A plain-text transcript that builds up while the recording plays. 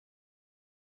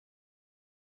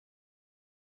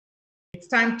It's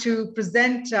time to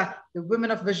present the Women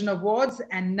of Vision Awards.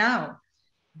 And now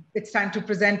it's time to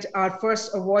present our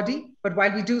first awardee. But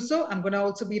while we do so, I'm going to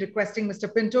also be requesting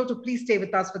Mr. Pinto to please stay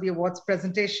with us for the awards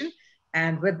presentation.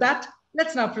 And with that,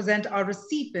 let's now present our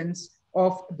recipients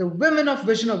of the Women of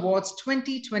Vision Awards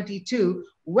 2022,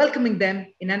 welcoming them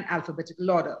in an alphabetical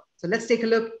order. So let's take a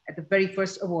look at the very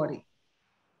first awardee.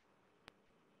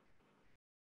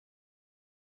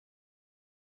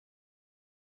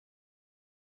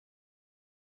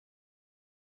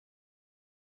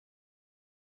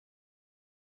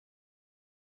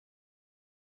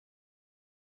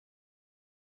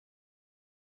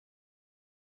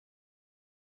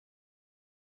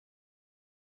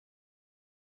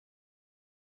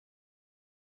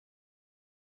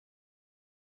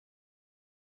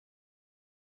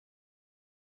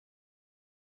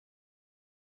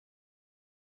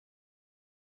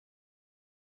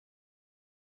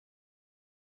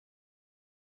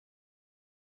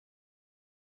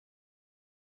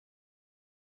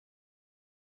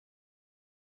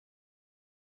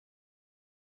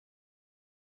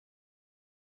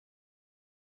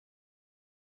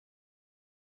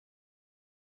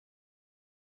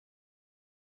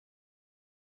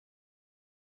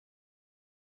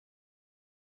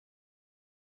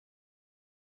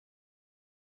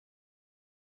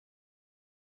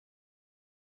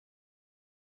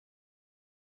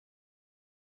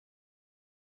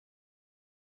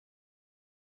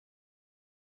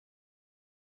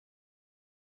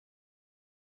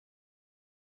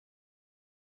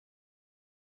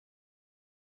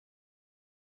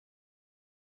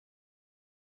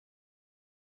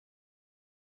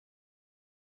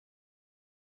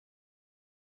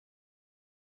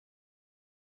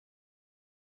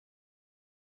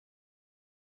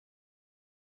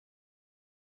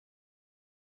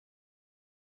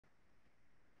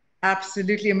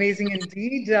 Absolutely amazing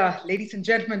indeed. Ladies and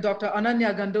gentlemen, Dr.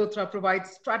 Ananya Gandotra provides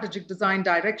strategic design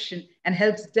direction and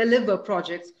helps deliver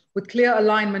projects with clear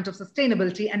alignment of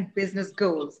sustainability and business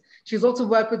goals. She's also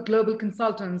worked with global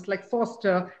consultants like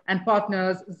Foster and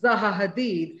partners Zaha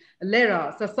Hadid,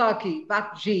 Lera, Sasaki,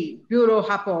 VAPG, Bureau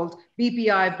Happold,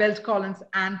 BPI, Belt Collins,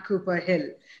 and Cooper Hill.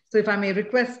 So if I may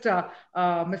request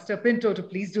Mr. Pinto to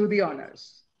please do the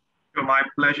honors. My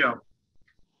pleasure.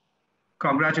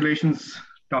 Congratulations,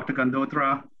 Dr.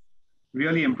 Gandotra,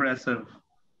 really impressive.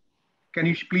 Can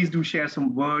you please share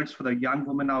some words for the young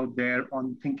women out there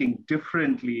on thinking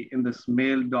differently in this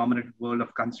male-dominated world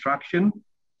of construction?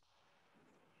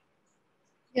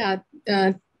 Yeah,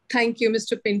 thank you,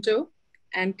 Mr. Pinto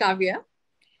and Kavya.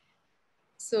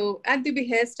 So at the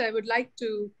behest, I would like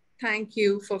to thank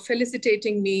you for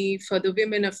felicitating me for the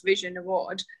Women of Vision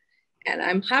Award. And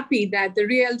I'm happy that the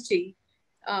Realty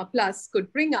Plus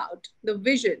could bring out the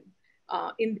vision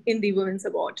in the Women's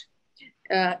Award.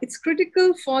 It's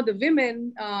critical for the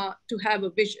women to have a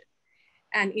vision.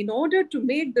 And in order to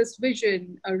make this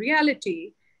vision a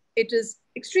reality, it is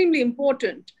extremely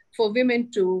important for women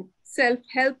to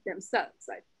self-help themselves.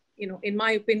 In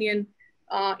my opinion,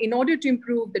 in order to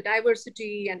improve the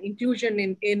diversity and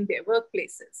inclusion in their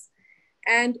workplaces.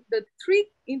 And the three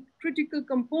critical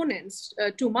components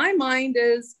to my mind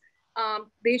is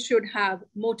they should have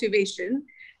motivation,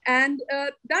 and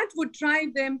that would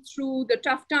drive them through the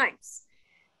tough times,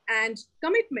 and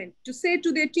commitment to say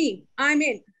to their team, I'm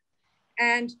in,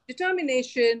 and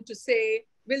determination to say,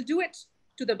 we'll do it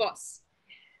to the boss.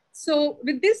 So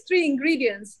with these three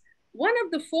ingredients, one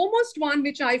of the foremost one,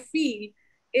 which I feel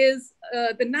is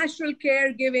the natural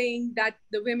caregiving that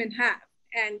the women have,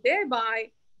 and thereby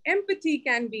empathy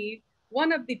can be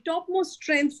one of the topmost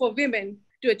strengths for women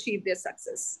to achieve their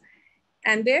success.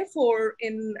 And therefore,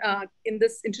 in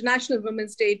this International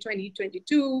Women's Day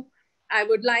 2022, I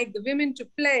would like the women to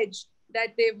pledge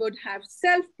that they would have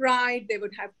self-pride, they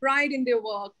would have pride in their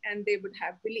work, and they would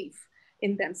have belief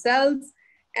in themselves.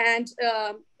 And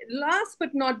last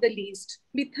but not the least,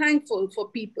 be thankful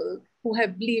for people who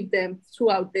have believed them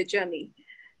throughout their journey.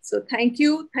 So thank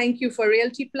you for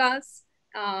Realty Plus,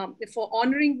 for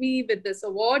honoring me with this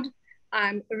award.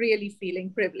 I'm really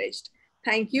feeling privileged.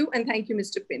 Thank you, and thank you,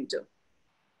 Mr. Pinto.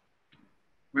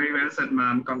 Very well said,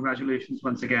 ma'am. Congratulations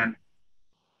once again.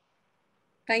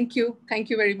 Thank you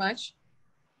very much.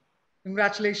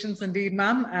 Congratulations indeed,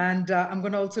 ma'am. And I'm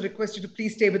going to also request you to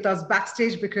please stay with us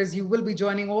backstage, because you will be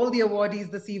joining all the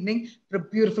awardees this evening for a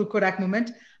beautiful Kodak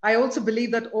moment. I also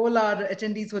believe that all our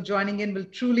attendees who are joining in will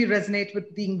truly resonate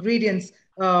with the ingredients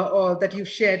that you've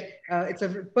shared. It's a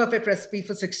perfect recipe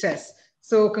for success.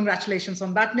 So congratulations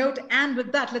on that note. And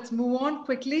with that, let's move on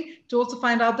quickly to also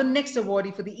find out the next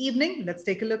awardee for the evening. Let's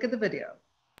take a look at the video.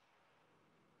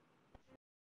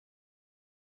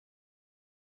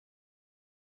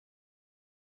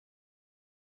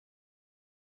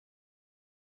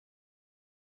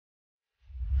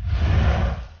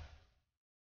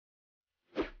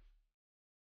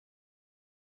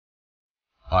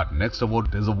 Our next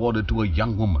award is awarded to a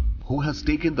young woman who has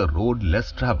taken the road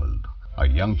less traveled. A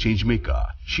young changemaker,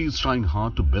 she is trying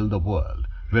hard to build a world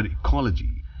where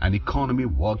ecology and economy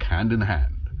work hand in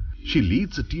hand. She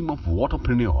leads a team of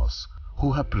waterpreneurs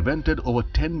who have prevented over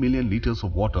 10 million liters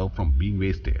of water from being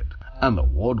wasted. And the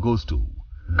award goes to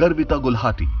Garvita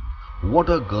Gulhati,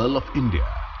 Water Girl of India,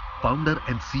 founder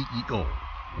and CEO,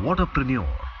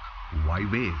 Waterpreneur. Why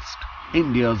Waste?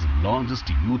 India's largest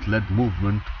youth-led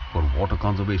movement for water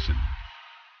conservation.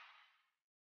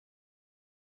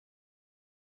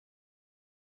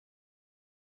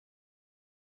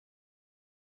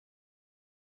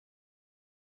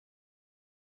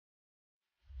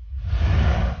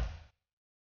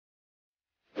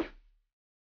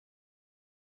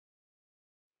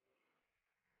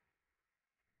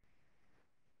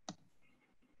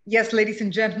 Yes, ladies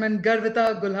and gentlemen,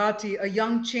 Garvita Gulhati, a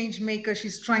young change maker.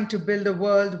 She's trying to build a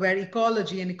world where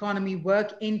ecology and economy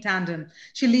work in tandem.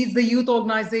 She leads the youth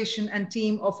organization and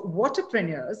team of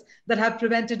waterpreneurs that have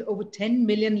prevented over 10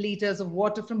 million liters of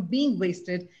water from being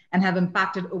wasted and have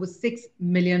impacted over 6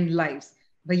 million lives.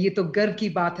 Bhai, ye to garv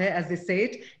ki baat hai, as they say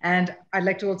it. And I'd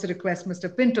like to also request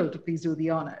Mr. Pinto to please do the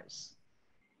honors.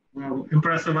 Well,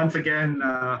 impressive once again,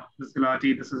 Ms.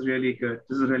 Gulati. This is really good.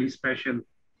 This is really special.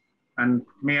 And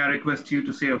may I request you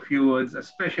to say a few words,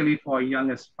 especially for young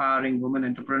aspiring women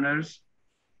entrepreneurs?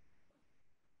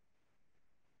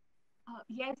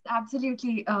 Yes,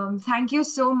 absolutely. Thank you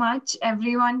so much,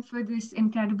 everyone, for this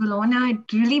incredible honor.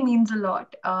 It really means a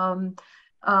lot.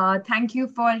 Thank you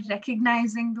for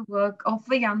recognizing the work of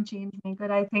a young change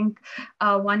maker. I think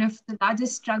one of the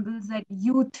largest struggles that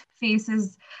youth face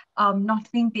is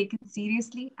not being taken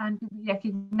seriously, and to be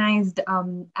recognized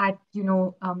at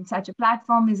such a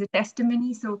platform is a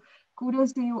testimony. So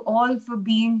kudos to you all for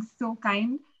being so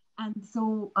kind and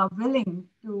so willing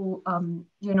to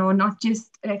not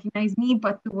just recognize me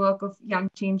but the work of young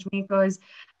change makers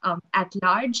at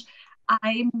large.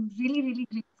 I'm really, really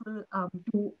grateful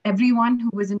to everyone who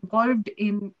was involved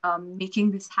in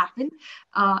making this happen.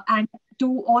 And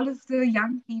to all of the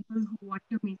young people who want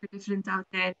to make a difference out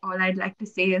there, all I'd like to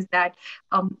say is that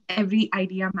every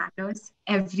idea matters,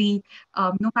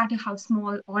 no matter how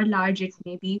small or large it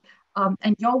may be,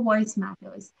 and your voice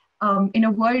matters. In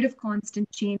a world of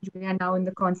constant change, we are now in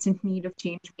the constant need of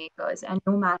change makers. And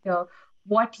no matter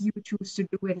what you choose to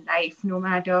do in life, no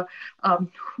matter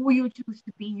who you choose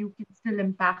to be, you can still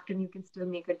impact and you can still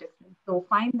make a difference. So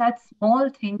find that small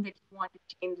thing that you want to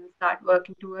change and start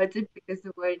working towards it because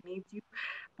the world needs you.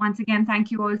 Once again,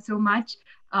 thank you all so much.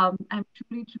 I'm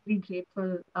truly, truly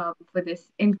grateful for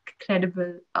this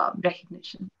incredible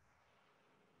recognition.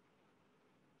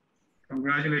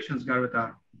 Congratulations,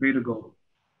 Garvita. Way to go.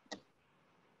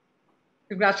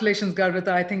 Congratulations, Garvita.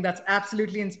 I think that's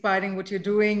absolutely inspiring what you're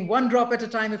doing. One drop at a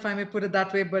time, if I may put it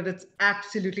that way, but it's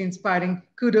absolutely inspiring.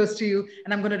 Kudos to you.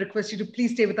 And I'm going to request you to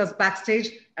please stay with us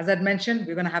backstage. As I'd mentioned,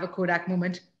 we're going to have a Kodak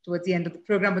moment towards the end of the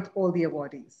program with all the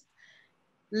awardees.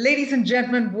 Ladies and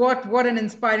gentlemen, what an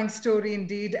inspiring story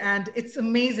indeed. And it's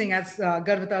amazing, as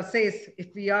Garvita says,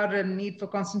 if we are in need for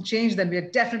constant change, then we are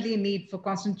definitely in need for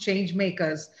constant change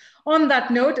makers. On that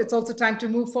note, it's also time to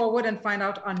move forward and find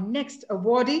out our next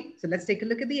awardee. So let's take a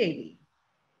look at the AV.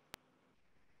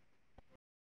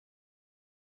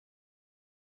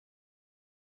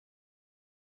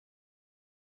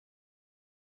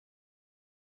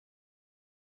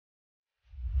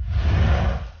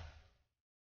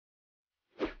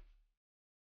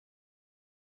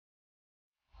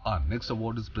 Our next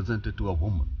award is presented to a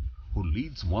woman who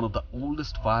leads one of the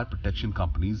oldest fire protection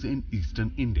companies in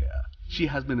eastern India. She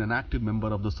has been an active member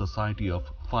of the Society of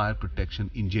Fire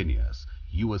Protection Engineers,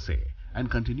 USA,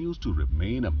 and continues to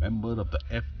remain a member of the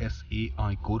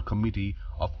FSAI Core Committee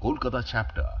of Kolkata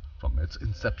chapter from its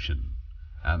inception.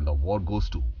 And the award goes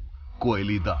to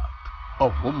Koeli Dutt,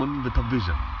 a woman with a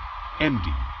vision,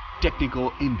 MD,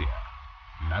 Technico India,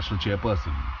 National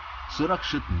Chairperson,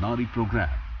 Surakshit Nari Program,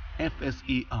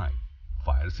 FSAI,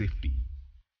 Fire Safety.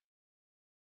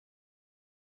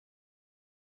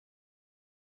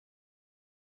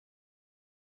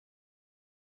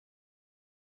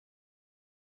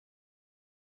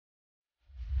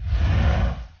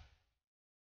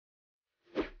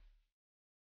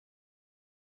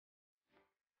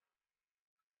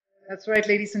 That's right,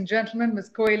 ladies and gentlemen.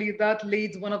 Ms. Koeli Dutt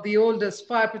leads one of the oldest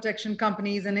fire protection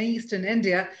companies in eastern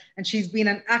India, and she's been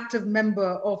an active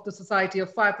member of the Society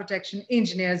of Fire Protection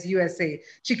Engineers, USA.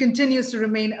 She continues to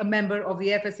remain a member of the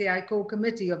FSAI Core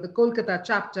Committee of the Kolkata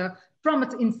chapter from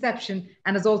its inception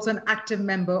and is also an active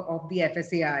member of the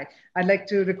FSAI. I'd like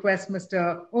to request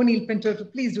Mr. O'Neill Pinto to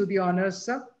please do the honors,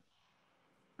 sir.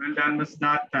 Well done, Ms.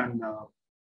 Dutt, and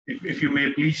If you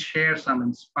may please share some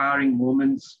inspiring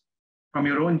moments from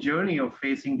your own journey of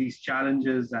facing these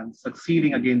challenges and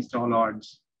succeeding against all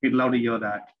odds. We'd love to hear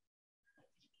that.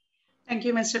 Thank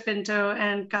you, Mr. Pinto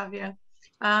and Kavya.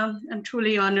 I'm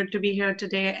truly honored to be here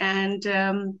today, and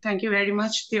thank you very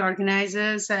much to the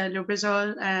organizers,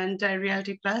 Lubrizol and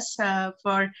Reality Plus,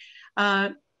 for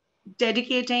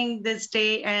dedicating this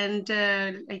day and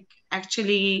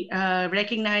actually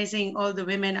recognizing all the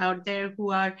women out there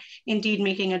who are indeed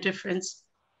making a difference.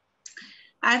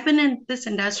 I've been in this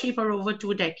industry for over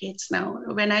 2 decades now.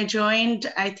 When I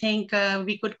joined, I think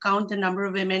we could count the number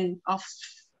of women of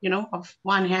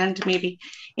one hand maybe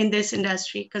in this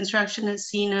industry. Construction has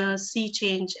seen a sea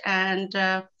change, and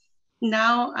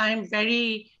now I'm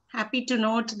very happy to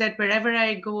note that wherever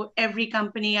I go, every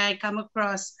company I come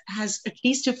across has at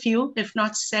least a few, if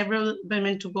not several,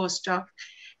 women to boast of.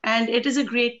 And it is a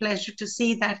great pleasure to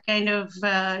see that kind of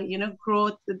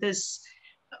growth, this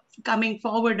coming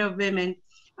forward of women.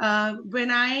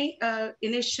 When I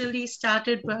initially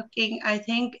started working, I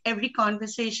think every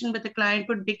conversation with a client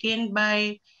would begin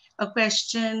by a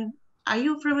question, are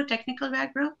you from a technical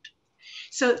background?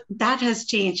 So that has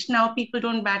changed. Now people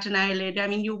don't bat an eyelid. I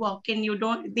mean, you walk in,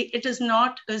 it is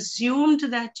not assumed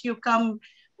that you come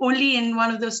only in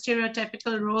one of those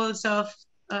stereotypical roles of,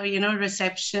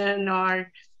 reception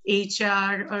or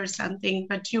HR or something,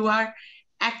 but you are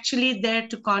actually there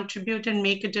to contribute and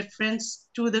make a difference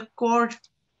to the core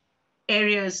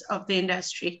areas of the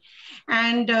industry.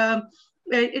 And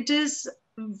it is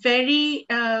very,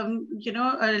 I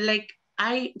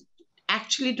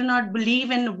actually do not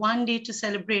believe in one day to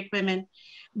celebrate women,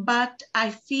 but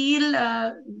I feel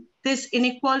this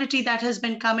inequality that has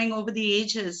been coming over the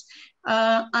ages,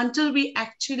 until we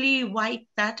actually wipe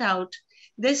that out,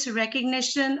 this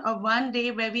recognition of one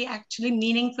day where we actually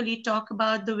meaningfully talk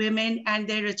about the women and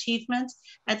their achievements,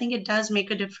 I think it does make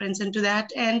a difference into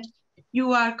that. And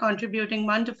you are contributing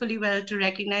wonderfully well to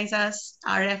recognize us,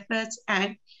 our efforts,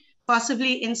 and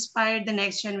possibly inspire the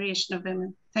next generation of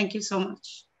women. Thank you so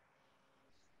much.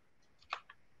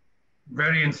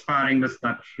 Very inspiring, Ms.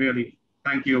 Dutt, really.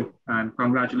 Thank you, and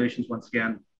congratulations once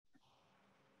again.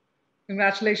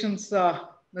 Congratulations,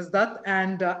 Ms. Dutt,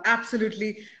 and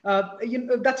absolutely,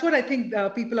 that's what I think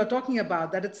people are talking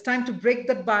about, that it's time to break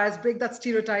that bias, break that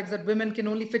stereotypes that women can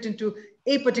only fit into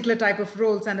a particular type of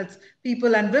roles, and it's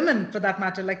people and women, for that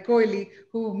matter, like Koili,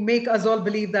 who make us all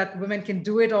believe that women can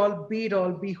do it all,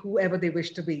 be whoever they wish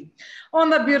to be. On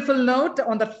that beautiful note,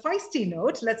 on that feisty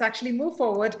note, let's actually move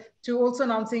forward to also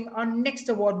announcing our next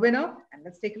award winner, and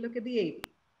let's take a look at the AV.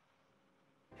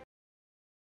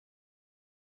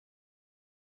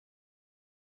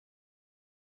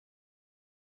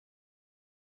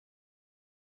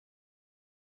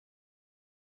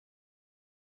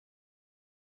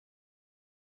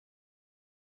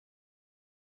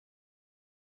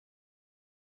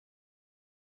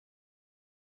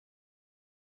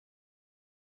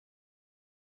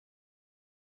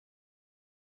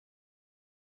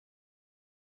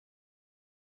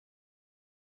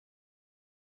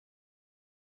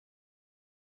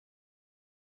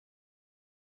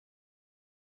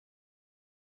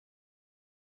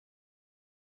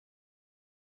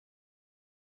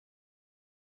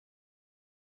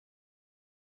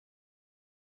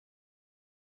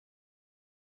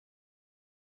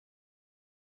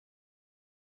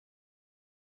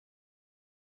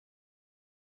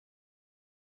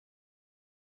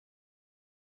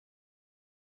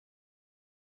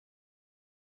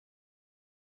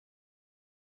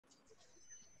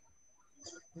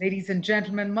 Ladies and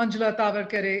gentlemen, Manjula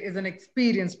Tavarkare is an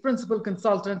experienced principal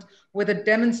consultant with a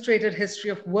demonstrated history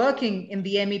of working in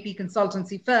the MEP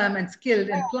consultancy firm and skilled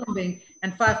in plumbing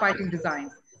and firefighting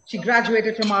design. She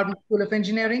graduated from RV School of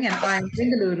Engineering and IIM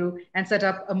Bengaluru and set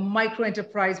up a micro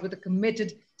enterprise with a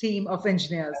committed team of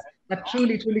engineers. That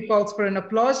truly, truly calls for an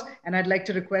applause. And I'd like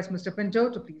to request Mr. Pinto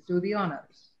to please do the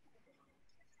honors.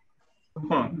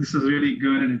 Oh, this is really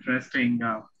good and interesting.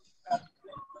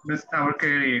 Ms.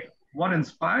 Tavarkare, what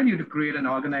inspired you to create an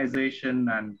organization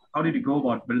and how did you go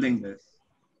about building this?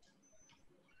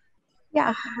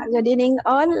 Yeah, good evening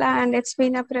all, and it's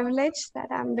been a privilege that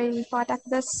I'm being part of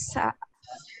this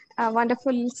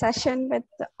wonderful session with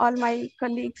all my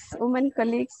colleagues, women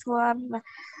colleagues who have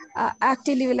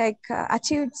actively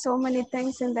achieved so many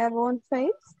things in their own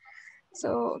fields.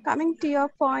 So coming to your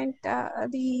point,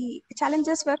 the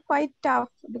challenges were quite tough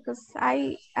because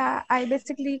I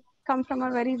basically come from a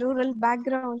very rural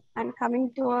background and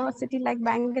coming to a city like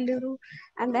Bengaluru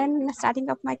and then starting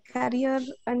up my career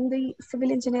in the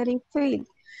civil engineering field.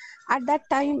 At that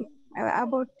time,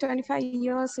 about 25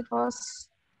 years, it was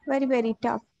very, very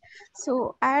tough.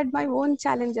 So I had my own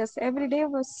challenges. Every day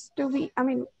was to be, I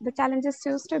mean, the challenges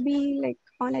used to be like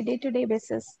on a day-to-day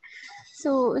basis.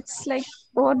 So it's like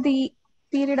over the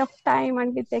period of time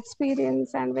and with the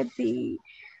experience and with the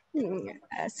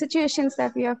situations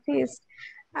that we have faced.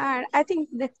 And I think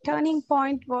the turning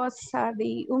point was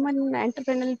the Women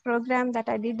Entrepreneurial Program that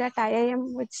I did at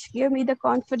IIM, which gave me the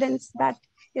confidence that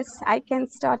yes, I can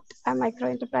start a micro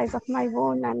enterprise of my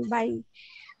own,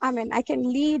 and I can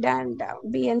lead and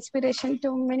be inspiration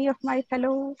to many of my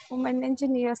fellow women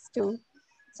engineers too.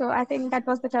 So I think that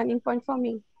was the turning point for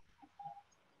me.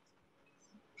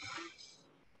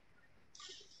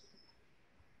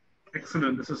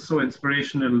 Excellent. This is so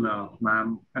inspirational,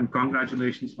 ma'am. And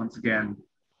congratulations once again.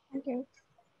 Thank you.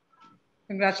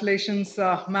 Congratulations,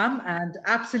 ma'am, and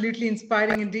absolutely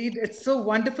inspiring indeed. It's so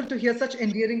wonderful to hear such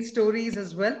endearing stories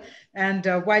as well. And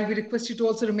while we request you to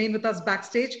also remain with us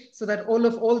backstage so that all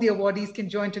the awardees can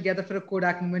join together for a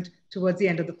Kodak moment towards the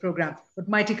end of the program. But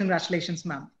mighty congratulations,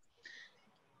 ma'am.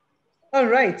 All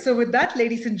right. So with that,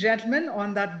 ladies and gentlemen,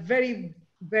 on that very,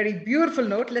 very beautiful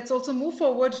note, let's also move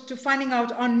forward to finding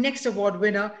out our next award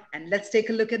winner. And let's take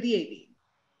a look at the AV.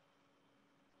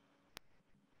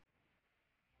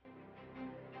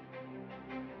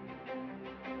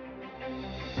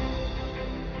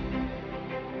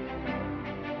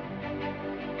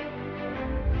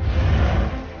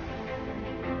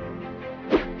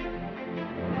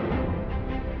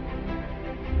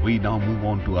 We now move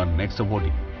on to our next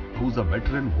awardee, who's a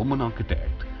veteran woman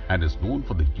architect and is known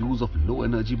for the use of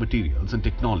low-energy materials and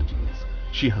technologies.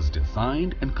 She has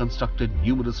designed and constructed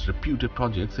numerous reputed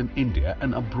projects in India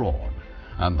and abroad.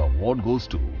 And the award goes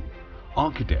to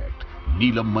Architect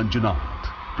Neelam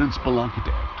Manjunath, Principal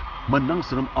Architect,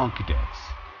 Manaswaram Architects.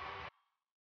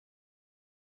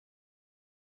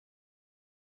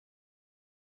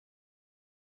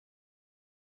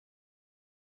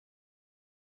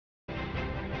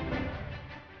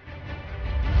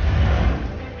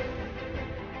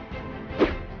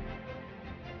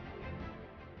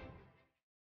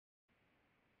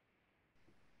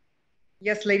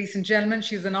 Yes, ladies and gentlemen,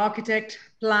 she's an architect,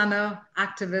 planner,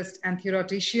 activist, and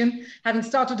theoretician. Having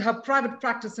started her private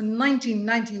practice in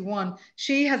 1991,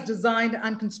 she has designed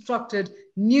and constructed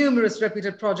numerous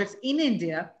reputed projects in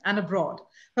India and abroad.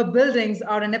 Her buildings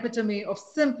are an epitome of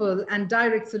simple and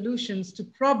direct solutions to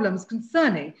problems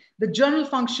concerning the general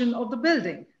function of the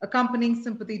building, accompanying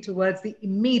sympathy towards the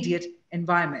immediate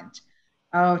environment.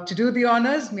 To do the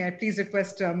honors, may I please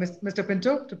request Mr.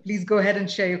 Pinto to please go ahead and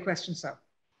share your question, sir.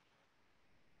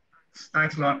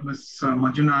 Thanks a lot, Ms.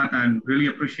 Manjunath, and really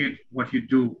appreciate what you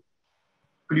do.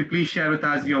 Could you please share with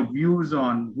us your views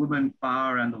on women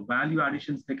power and the value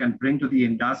additions they can bring to the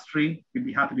industry? We'd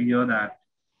be happy to hear that.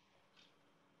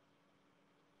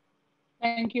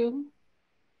 Thank you.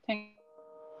 Thank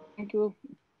you.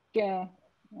 Yeah.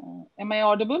 Am I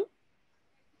audible?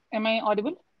 Am I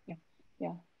audible? Yeah.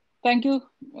 Yeah. Thank you.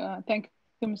 Thank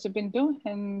you, Mr. Pinto.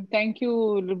 And thank you,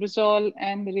 Lubrizol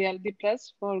and the Reality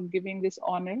Press for giving this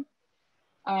honor.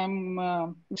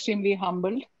 I'm extremely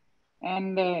humbled,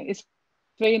 and it's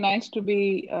very nice to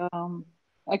be,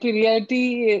 actually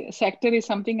reality sector is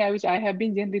something which I have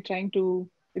been generally trying to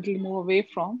little move away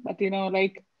from, but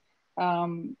like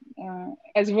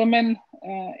as women,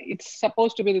 it's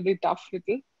supposed to be really tough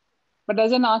little, but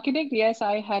as an architect, yes,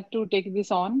 I had to take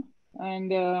this on,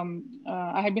 and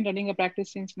I have been running a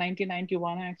practice since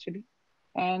 1991 actually.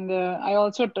 And I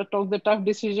also took the tough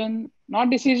decision, not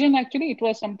decision actually, it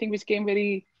was something which came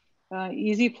very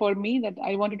easy for me, that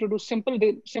I wanted to do simple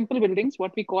buildings,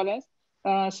 what we call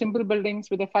as simple buildings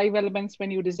with the 5 elements.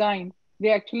 When you design,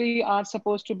 they actually are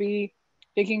supposed to be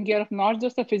taking care of not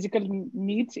just the physical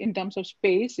needs in terms of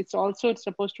space, it's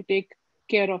supposed to take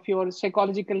care of your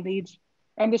psychological needs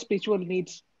and the spiritual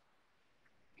needs.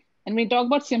 And when we talk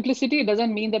about simplicity, it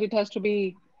doesn't mean that it has to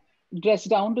be dressed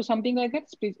down to something like that.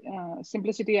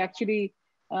 Simplicity actually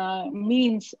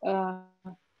means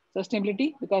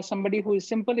sustainability, because somebody who is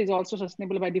simple is also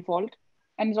sustainable by default,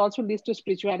 and it also leads to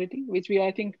spirituality, which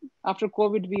I think after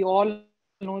COVID, we all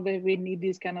know that we need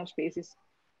these kind of spaces.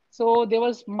 So there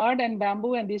was mud and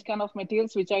bamboo and these kind of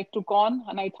materials which I took on,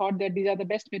 and I thought that these are the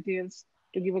best materials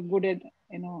to give a good,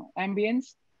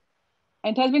 ambience.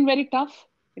 And it has been very tough.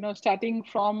 Starting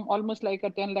from almost like a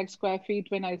 10 lakh square feet,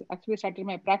 when I actually started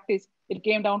my practice, it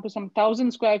came down to some 1,000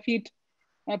 square feet.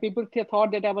 People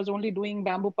thought that I was only doing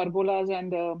bamboo pergolas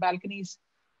and balconies,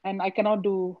 and I cannot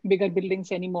do bigger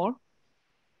buildings anymore.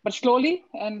 But slowly,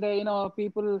 and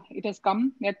people, it has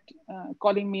come at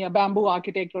calling me a bamboo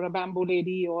architect or a bamboo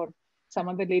lady or some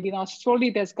other lady. Now slowly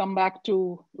it has come back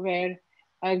to where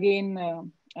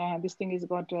again this thing is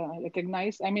got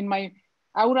recognized. I mean, my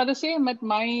I would rather say that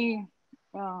my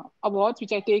awards,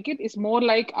 which I take it, is more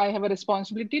like I have a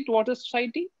responsibility towards the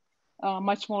society,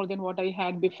 much more than what I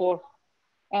had before.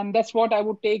 And that's what I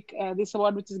would take this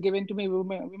award, which is given to me,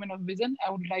 Women of Vision.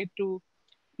 I would like to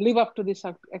live up to this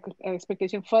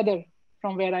expectation further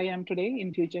from where I am today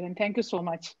in future. And thank you so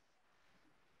much.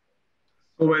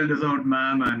 So well deserved,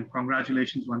 ma'am, and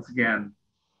congratulations once again.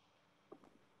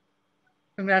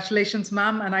 Congratulations,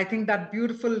 ma'am. And I think that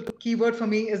beautiful keyword for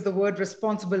me is the word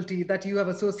responsibility that you have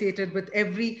associated with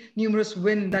every numerous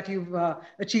win that you've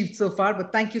achieved so far.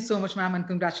 But thank you so much, ma'am, and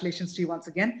congratulations to you once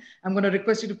again. I'm going to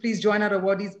request you to please join our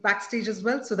awardees backstage as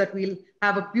well so that we'll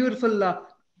have a beautiful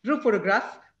group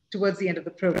photograph towards the end of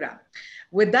the program.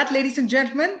 With that, ladies and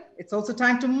gentlemen, it's also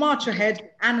time to march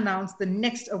ahead and announce the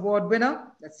next award winner.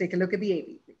 Let's take a look at the AV.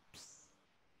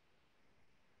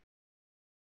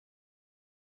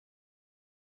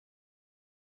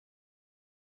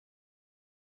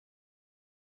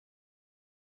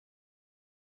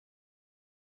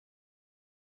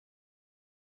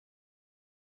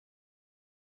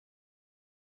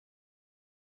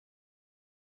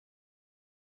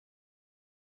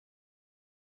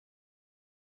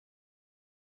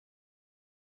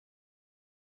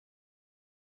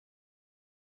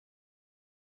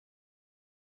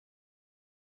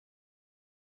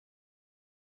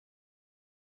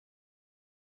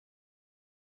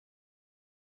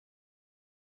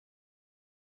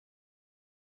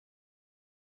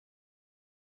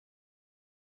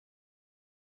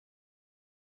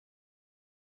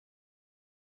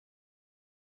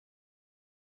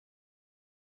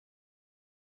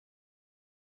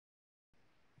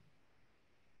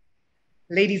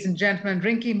 Ladies and gentlemen,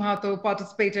 Rinki Mahato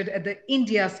participated at the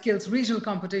India Skills Regional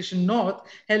Competition North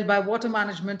held by Water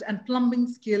Management and Plumbing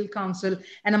Skill Council,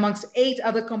 and amongst 8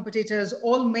 other competitors,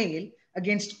 all male,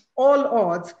 against all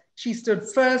odds, she stood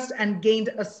first and gained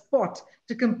a spot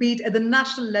to compete at the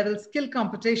national level skill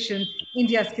competition,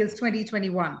 India Skills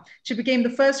 2021. She became the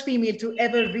first female to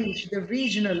ever reach the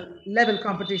regional level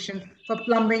competition for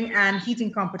plumbing and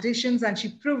heating competitions, and she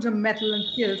proved her mettle and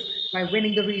skills by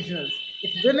winning the regionals.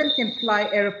 If women can fly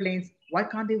airplanes, why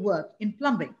can't they work in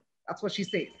plumbing? That's what she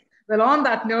says. Well, on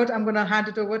that note, I'm going to hand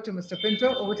it over to Mr.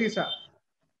 Pinto. Over to you, sir.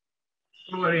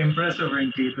 So very impressive,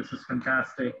 Rinki. This is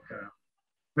fantastic.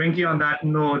 Rinki, on that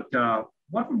note,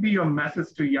 what would be your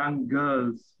message to young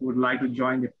girls who would like to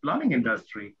join the plumbing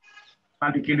industry?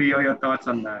 I'll be keen to hear your thoughts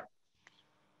on that.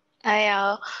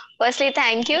 Firstly,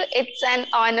 thank you. It's an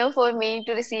honor for me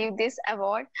to receive this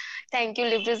award. Thank you,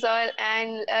 Lubrizol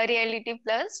and Reality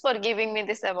Plus for giving me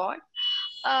this award.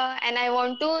 And I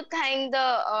want to thank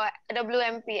the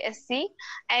WMPSC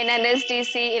and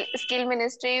NSDC Skill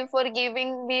Ministry for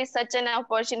giving me such an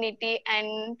opportunity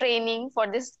and training for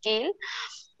this skill.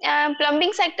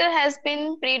 Plumbing sector has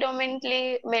been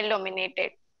predominantly male dominated.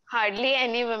 Hardly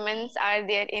any women are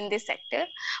there in this sector.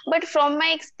 But from my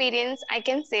experience, I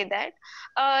can say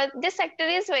that this sector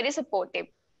is very supportive.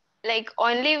 Like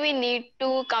only we need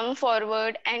to come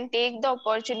forward and take the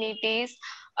opportunities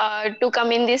to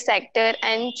come in this sector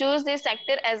and choose this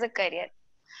sector as a career.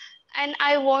 And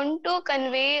I want to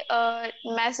convey a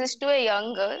message to a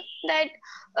young girl that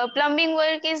plumbing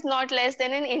work is not less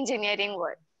than an engineering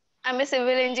work. I'm a civil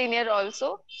engineer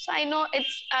also, so I know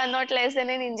it's not less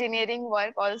than an engineering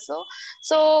work also.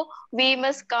 So we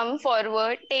must come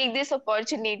forward, take these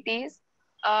opportunities,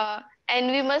 and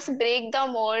we must break the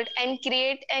mold and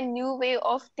create a new way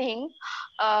of thinking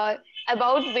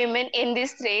about women in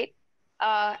this trade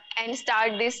and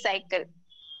start this cycle.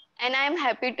 And I'm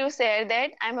happy to share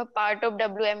that I'm a part of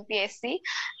WMPSC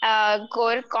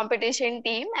core competition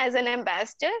team as an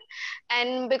ambassador.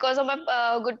 And because of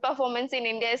my good performance in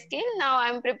India skill, now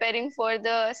I'm preparing for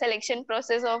the selection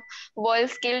process of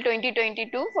World Skill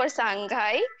 2022 for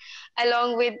Shanghai,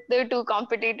 along with the 2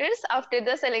 competitors. After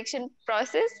the selection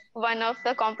process, one of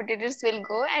the competitors will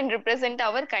go and represent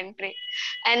our country.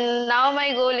 And now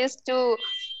my goal is to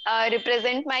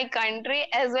represent my country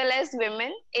as well as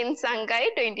women in Shanghai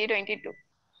 2022.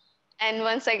 And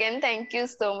once again, thank you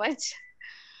so much.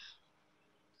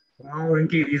 Wow,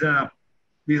 Rinki,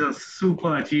 these are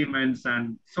super achievements,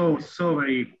 and so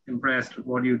very impressed with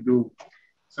what you do.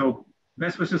 So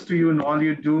best wishes to you in all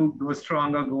you do. Go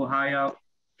stronger, go higher,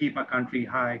 keep our country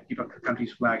high, keep our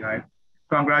country's flag high.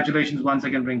 Congratulations once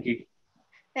again, Rinki.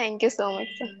 Thank you so much,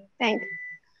 sir. Thank you.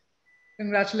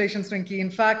 Congratulations, Rinki.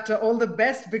 In fact, all the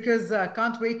best, because I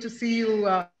can't wait to see you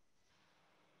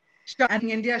and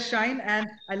India shine. And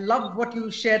I love what you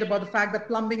shared about the fact that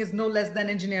plumbing is no less than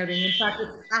engineering. In fact,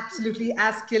 it's absolutely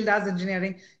as skilled as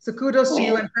engineering. So kudos to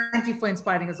you, and thank you for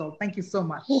inspiring us all. Thank you so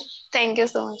much. Thank you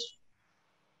so much.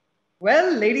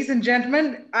 Well, ladies and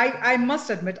gentlemen, I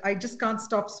must admit, I just can't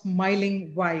stop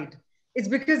smiling wide. It's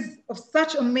because of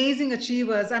such amazing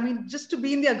achievers. I mean, just to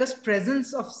be in the august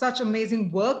presence of such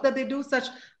amazing work that they do, such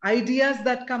ideas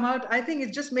that come out, I think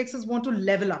it just makes us want to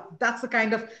level up. That's the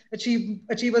kind of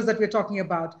achievers that we're talking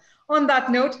about. On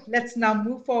that note, let's now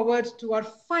move forward to our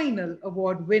final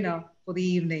award winner for the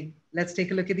evening. Let's take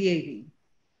a look at the AV.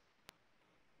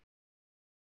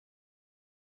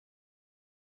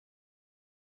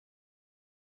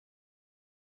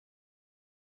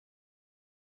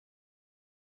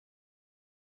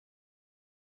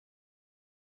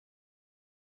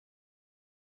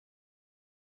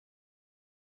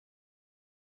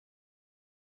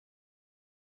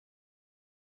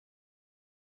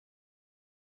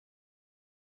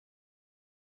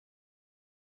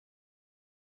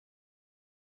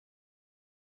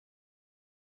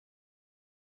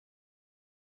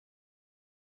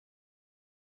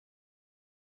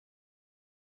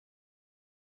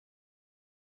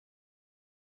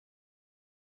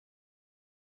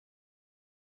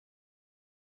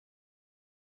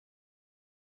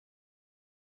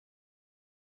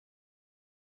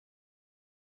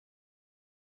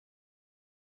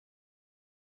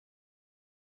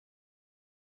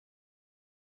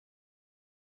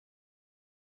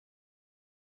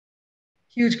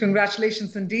 Huge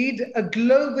congratulations indeed. A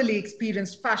globally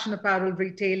experienced fashion apparel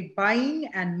retail buying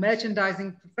and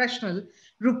merchandising professional,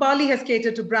 Rupali has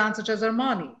catered to brands such as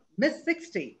Armani, Miss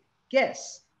 60,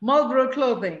 Guess, Marlboro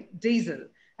Clothing, Diesel,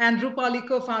 and Rupali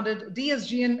co-founded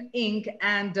DSGN Inc.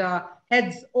 and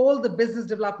heads all the business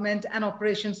development and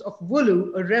operations of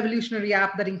Wulu, a revolutionary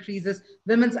app that increases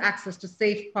women's access to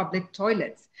safe public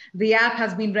toilets. The app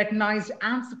has been recognized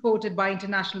and supported by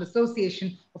International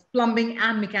Association of Plumbing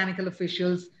and Mechanical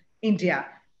Officials, India.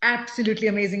 Absolutely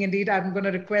amazing indeed. I'm going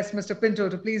to request Mr. Pinto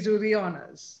to please do the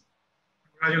honors.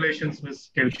 Congratulations, Ms.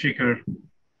 Kelshikar.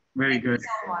 Very good. Thank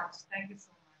you so much. Thank you so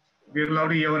much. We're allowed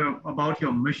to hear about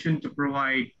your mission to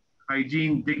provide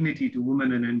hygiene dignity to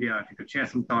women in India. If you could share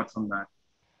some thoughts on that.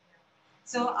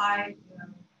 So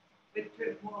with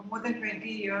more than 20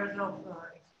 years of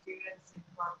experience in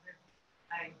corporate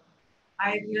life,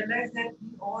 I realized that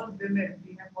we all women,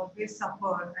 we have always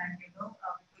suffered and, because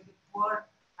of poor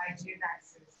hygiene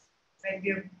access when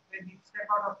we step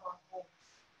out of our home.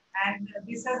 And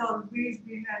this has always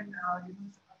been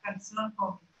a concern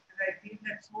for me, because I feel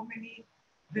that so many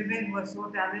women were so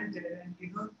talented and,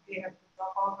 they have to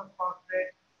drop out of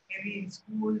corporate, maybe in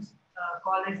schools,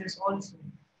 colleges also.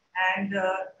 And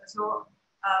so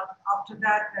after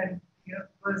that, and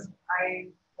because I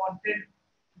wanted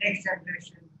next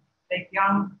generation, like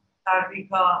young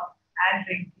Tarvika and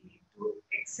Rinki, to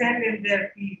excel in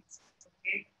their fields,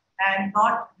 okay, and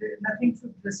nothing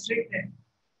should restrict them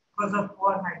because of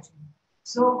poor hygiene.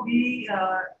 So we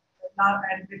now,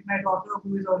 and with my daughter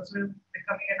who is also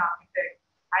becoming an architect,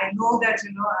 I know that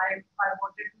I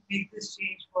wanted to make this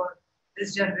change for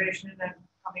this generation and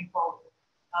coming forward.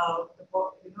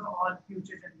 All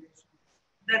future generations.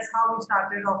 That's how we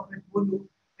started off with Wulu,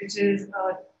 which is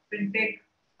fintech.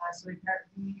 So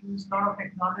we use a lot of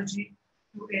technology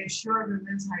to ensure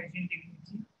women's hygiene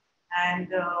dignity. And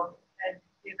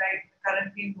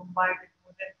currently in Mumbai with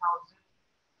more than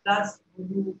 1,000 plus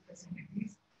Wulu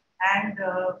facilities. And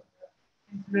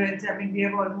influence, we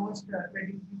have almost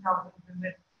 23,000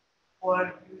 women who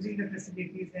are using the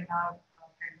facilities in our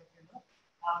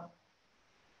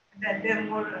that there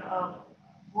are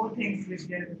more things which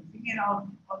they are doing, and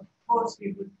of course we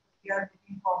are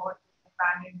looking forward to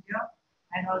Pan India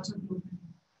and also globally.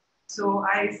 So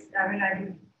I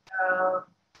will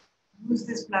use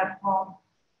this platform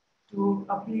to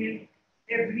appeal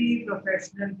every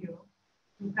professional here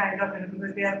to kind of,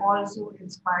 because they are also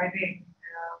inspiring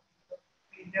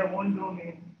in their own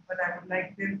domain, but I would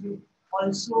like them to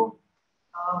also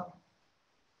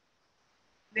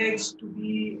pledge to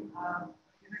be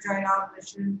join our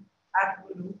mission at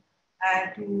Wulu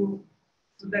and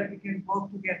so that we can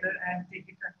work together and take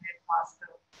it ahead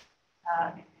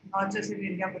faster, not just in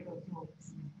India but also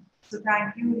overseas. So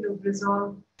thank you,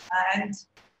 Lubrizol and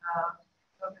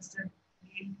Mr.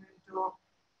 Neil, Pinto,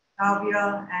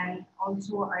 Kavya, and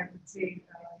also I would say,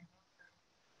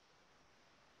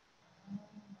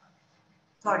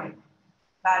 sorry,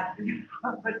 but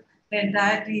the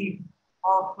entire team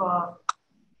of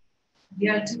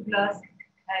DL2 Plus.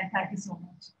 And thank you so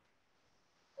much.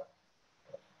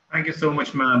 Thank you so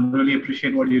much, ma'am. Really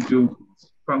appreciate what you do.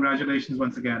 Congratulations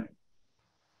once again.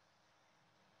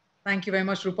 Thank you very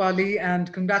much, Rupali,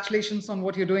 and congratulations on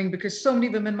what you're doing, because so many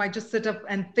women might just sit up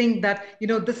and think that,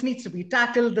 this needs to be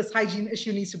tackled, this hygiene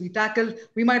issue needs to be tackled.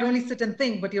 We might only sit and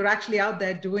think, but you're actually out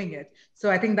there doing it.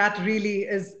 So I think that really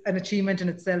is an achievement in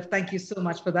itself. Thank you so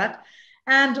much for that.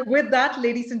 And with that,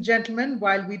 ladies and gentlemen,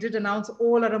 while we did announce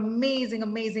all our amazing,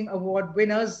 amazing award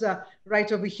winners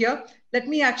right over here, let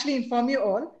me actually inform you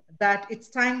all that it's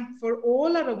time for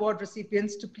all our award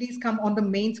recipients to please come on the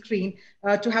main screen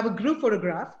to have a group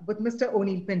photograph with Mr.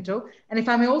 O'Neill Pinto. And if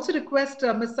I may also request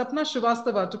Ms. Sapna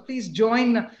Srivastava to please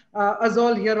join us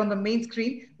all here on the main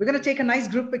screen. We're going to take a nice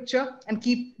group picture and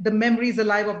keep the memories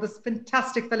alive of this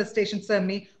fantastic felicitation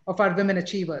ceremony of our women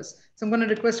achievers. So I'm going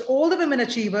to request all the women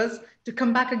achievers to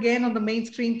come back again on the main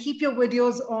screen. Keep your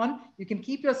videos on. You can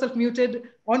keep yourself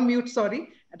on mute, sorry.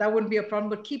 That wouldn't be a problem,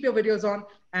 but keep your videos on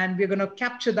and we're going to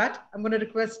capture that. I'm going to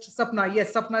request Sapna.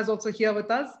 Yes, Sapna is also here with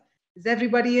us. Is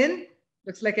everybody in?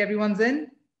 Looks like everyone's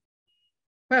in.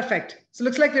 Perfect. So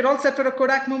looks like we're all set for a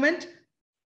Kodak moment.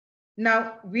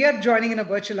 Now we are joining in a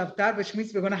virtual avatar, which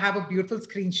means we're going to have a beautiful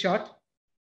screenshot.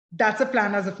 That's a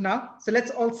plan as of now. So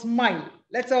let's all smile.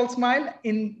 Let's all smile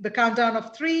in the countdown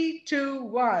of 3, 2,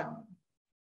 1.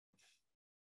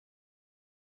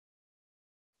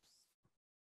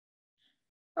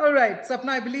 All right, Sapna,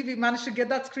 I believe we managed to get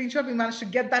that screenshot. We managed to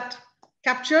get that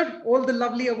captured. All the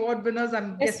lovely award winners,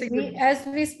 I'm guessing. As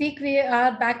we speak,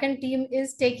 our backend team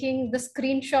is taking the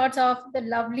screenshots of the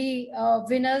lovely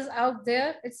winners out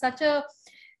there. It's such a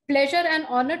pleasure and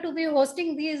honor to be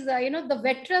hosting these, the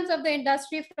veterans of the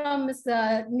industry, from Ms.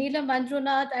 Neelam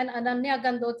Manjunath and Ananya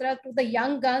Gandotra to the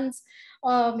young guns,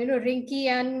 Rinki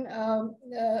and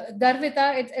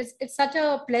Garvita. It's such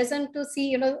a pleasant to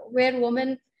see, where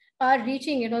women are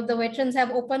reaching. The veterans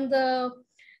have opened the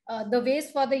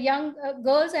ways for the young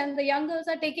girls, and the young girls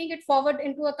are taking it forward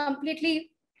into a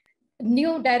completely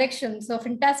new direction. So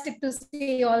fantastic to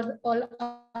see all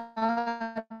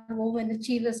our women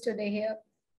achievers today here.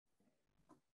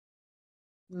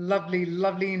 Lovely,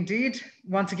 lovely indeed.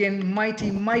 Once again,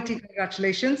 mighty, mighty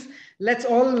congratulations. Let's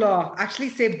all actually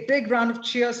say a big round of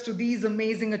cheers to these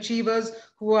amazing achievers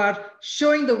who are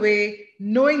showing the way,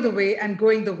 knowing the way, and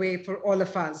going the way for all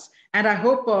of us. And I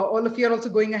hope all of you are also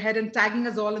going ahead and tagging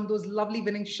us all in those lovely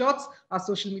winning shots. Our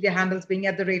social media handles being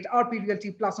 @RP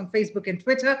Realty Plus on Facebook and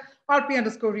Twitter,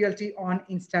 RP_Realty on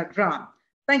Instagram.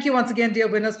 Thank you once again, dear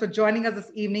winners, for joining us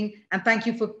this evening. And thank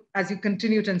you for as you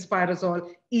continue to inspire us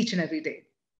all each and every day.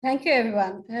 Thank you,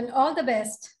 everyone, and all the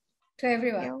best to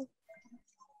everyone.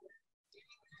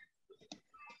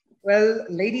 Well,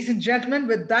 ladies and gentlemen,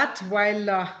 with that,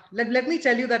 while let me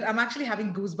tell you that I'm actually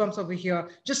having goosebumps over here,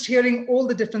 just hearing all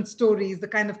the different stories, the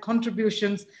kind of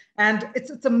contributions, and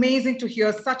it's amazing to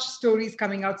hear such stories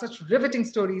coming out, such riveting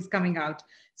stories coming out.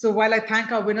 So while I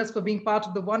thank our winners for being part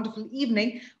of the wonderful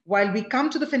evening, while we come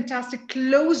to the fantastic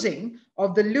closing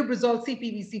of the Lubrizol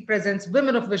CPVC Presents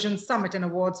Women of Vision Summit and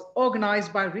Awards,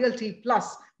 organized by Realty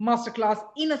Plus Masterclass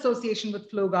in association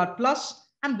with FlowGuard Plus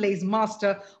and Blaze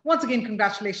Master. Once again,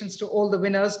 congratulations to all the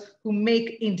winners who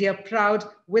make India proud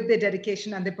with their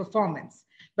dedication and their performance.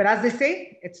 But as they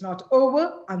say, it's not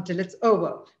over until it's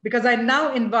over, because I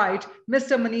now invite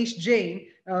Mr. Manish Jain,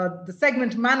 the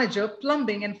segment manager,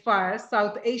 Plumbing and Fire,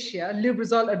 South Asia,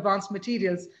 Lubrizol Advanced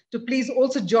Materials, to please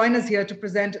also join us here to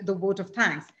present the vote of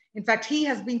thanks. In fact, he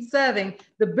has been serving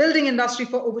the building industry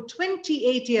for over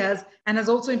 28 years and has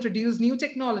also introduced new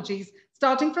technologies,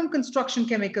 starting from construction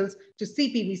chemicals to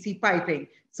CPVC piping.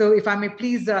 So if I may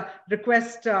please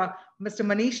request Mr.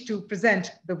 Manish to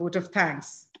present the vote of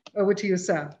thanks. Over to you,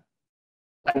 sir.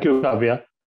 Thank you, Kavya.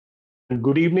 And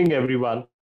good evening, everyone.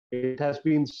 It has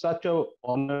been such an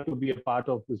honor to be a part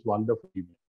of this wonderful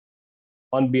event.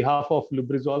 On behalf of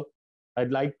Lubrizol,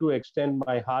 I'd like to extend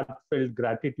my heartfelt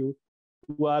gratitude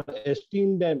to our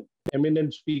esteemed and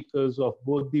eminent speakers of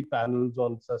both the panels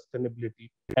on sustainability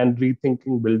and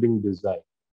rethinking building design.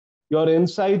 Your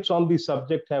insights on the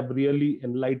subject have really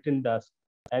enlightened us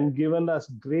and given us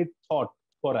great thought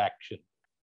for action.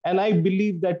 And I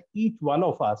believe that each one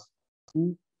of us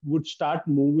who would start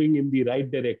moving in the right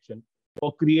direction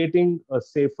for creating a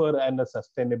safer and a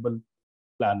sustainable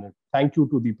planet. Thank you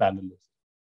to the panelists.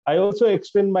 I also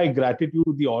extend my gratitude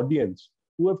to the audience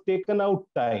who have taken out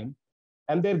time,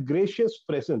 and their gracious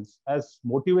presence has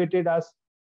motivated us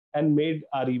and made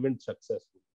our event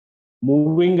successful.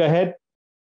 Moving ahead,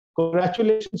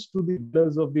 congratulations to the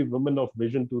winners of the Women of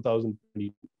Vision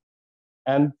 2022.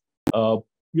 And,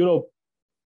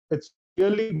 it's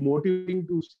really motivating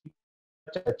to see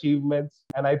such achievements.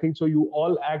 And I think so you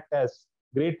all act as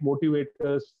great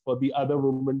motivators for the other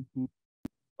women to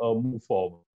move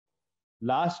forward.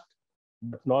 Last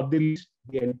but not the least,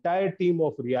 the entire team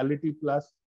of Reality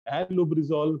Plus and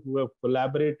Lubrizol who have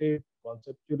collaborated,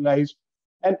 conceptualized,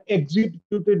 and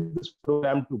executed this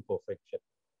program to perfection.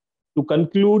 To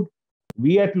conclude,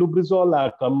 we at Lubrizol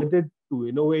are committed to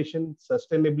innovation,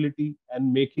 sustainability,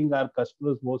 and making our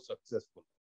customers more successful.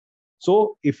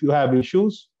 So if you have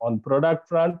issues on product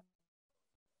front,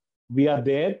 we are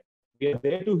there. We are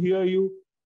there to hear you.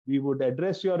 We would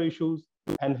address your issues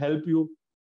and help you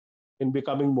in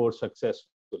becoming more successful.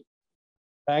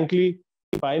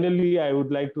 Finally, I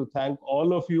would like to thank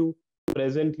all of you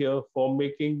present here for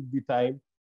making the time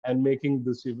and making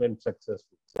this event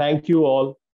successful. Thank you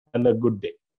all and a good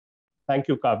day. Thank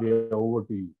you, Kavya. Over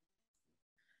to you.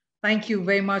 Thank you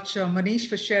very much, Manish,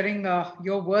 for sharing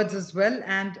your words as well.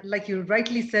 And like you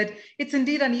rightly said, it's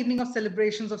indeed an evening of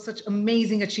celebrations of such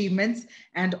amazing achievements.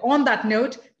 And on that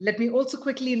note, let me also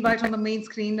quickly invite on the main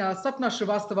screen Sapna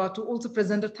Srivastava to also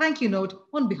present a thank you note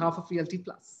on behalf of Realty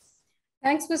Plus.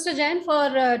 Thanks, Mr. Jain,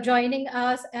 for joining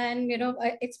us and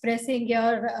expressing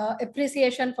your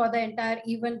appreciation for the entire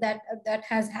event that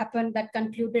has happened, that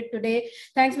concluded today.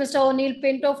 Thanks, Mr. O'Neill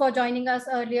Pinto, for joining us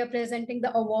earlier, presenting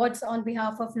the awards on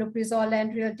behalf of Lubrizol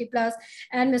and Realty Plus,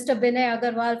 and Mr. Binay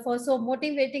Agarwal for so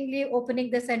motivatingly opening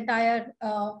this entire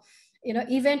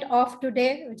event of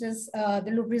today, which is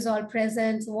the Lubrizol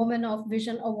Presents Women of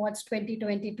Vision Awards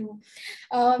 2022.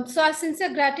 So our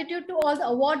sincere gratitude to all the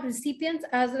award recipients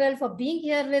as well for being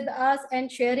here with us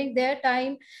and sharing their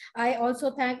time. I also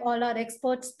thank all our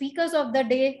expert speakers of the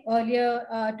day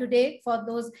earlier today for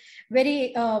those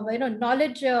very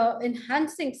knowledge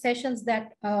enhancing sessions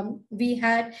that we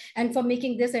had, and for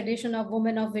making this edition of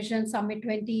Women of Vision Summit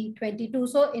 2022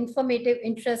 so informative,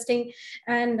 interesting,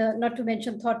 and not to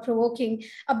mention thought-provoking.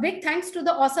 A big thanks to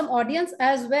the awesome audience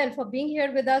as well for being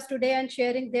here with us today and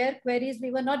sharing their queries.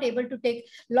 We were not able to take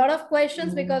a lot of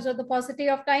questions because of the paucity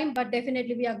of time, but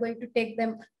definitely we are going to take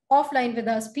them offline with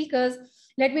our speakers.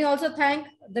 Let me also thank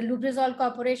the Lubrizol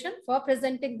Corporation for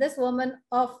presenting this Women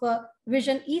of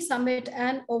Vision E-Summit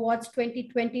and Awards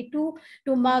 2022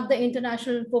 to mark the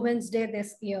International Women's Day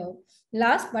this year.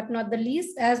 Last but not the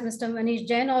least, as Mr. Manish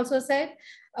Jain also said,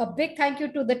 a big thank you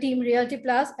to the team Realty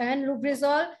Plus and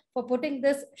Lubrizol for putting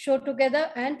this show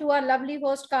together, and to our lovely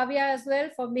host Kavya as well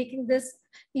for making this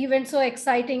event so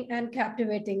exciting and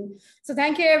captivating. So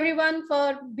thank you everyone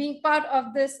for being part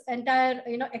of this entire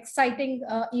exciting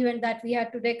event that we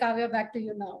had today. Kavya, back to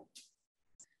you now.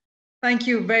 Thank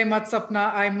you very much,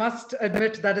 Sapna. I must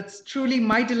admit that it's truly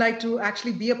my delight to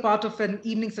actually be a part of an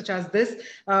evening such as this,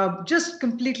 just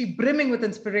completely brimming with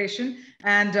inspiration.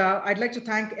 And I'd like to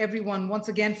thank everyone once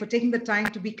again for taking the time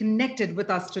to be connected with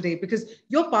us today, because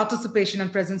your participation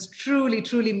and presence truly,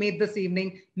 truly made this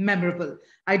evening memorable.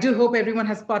 I do hope everyone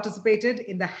has participated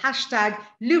in the hashtag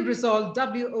Lubrizol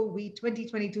WOV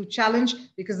 2022 challenge,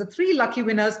 because the 3 lucky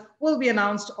winners will be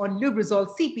announced on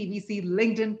Lubrizol CPVC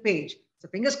LinkedIn page. So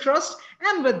fingers crossed.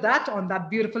 And with that, on that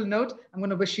beautiful note, I'm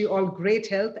going to wish you all great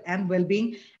health and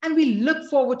well-being. And we look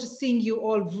forward to seeing you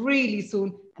all really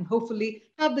soon, and hopefully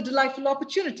have the delightful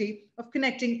opportunity of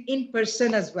connecting in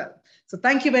person as well. So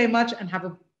thank you very much and have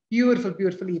a beautiful,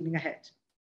 beautiful evening ahead.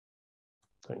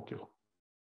 Thank you.